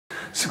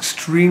it's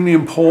extremely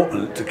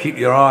important to keep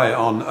your eye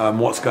on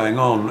what's going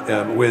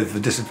on with the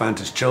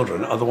disadvantaged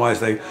children.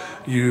 Otherwise,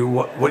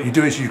 what you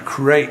do is you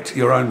create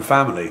your own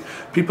family.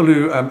 People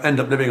who end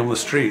up living on the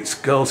streets,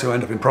 girls who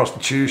end up in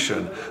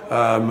prostitution,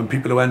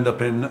 people who end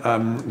up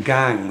in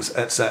gangs,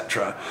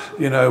 etc.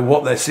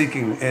 What they're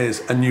seeking is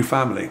a new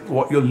family.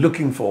 What you're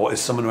looking for is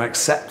someone who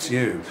accepts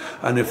you.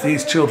 And if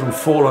these children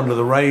fall under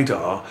the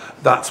radar,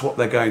 that's what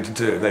they're going to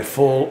do. They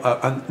fall,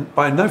 and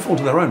by no fault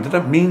of their own. They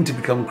don't mean to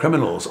become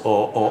criminals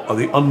or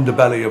the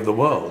underbelly of the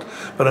world.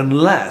 But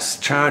unless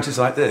charities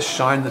like this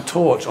shine the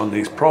torch on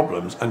these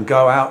problems and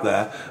go out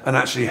there and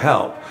actually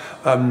help,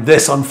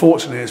 this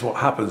unfortunately is what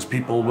happens.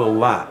 People will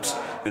lapse.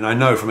 And I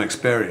know from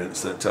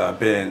experience that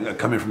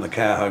coming from the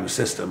care home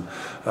system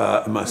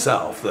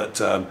myself,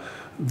 that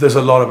there's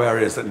a lot of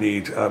areas that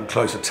need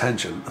close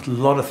attention. A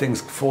lot of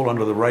things fall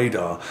under the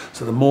radar.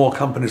 So the more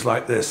companies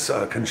like this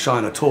can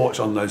shine a torch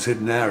on those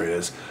hidden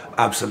areas,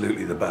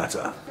 absolutely the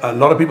better. A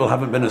lot of people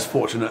haven't been as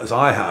fortunate as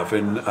I have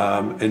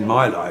in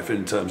my life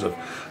in terms of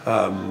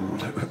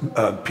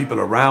people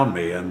around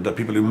me and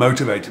people who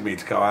motivated me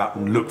to go out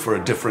and look for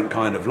a different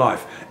kind of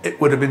life.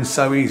 It would have been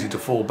so easy to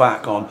fall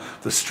back on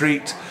the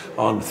street,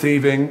 on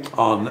thieving,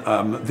 on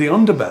the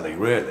underbelly,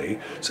 really.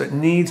 So it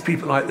needs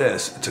people like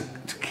this to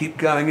keep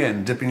going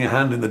in, dipping your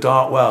hand in the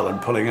dark well and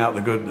pulling out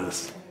the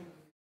goodness.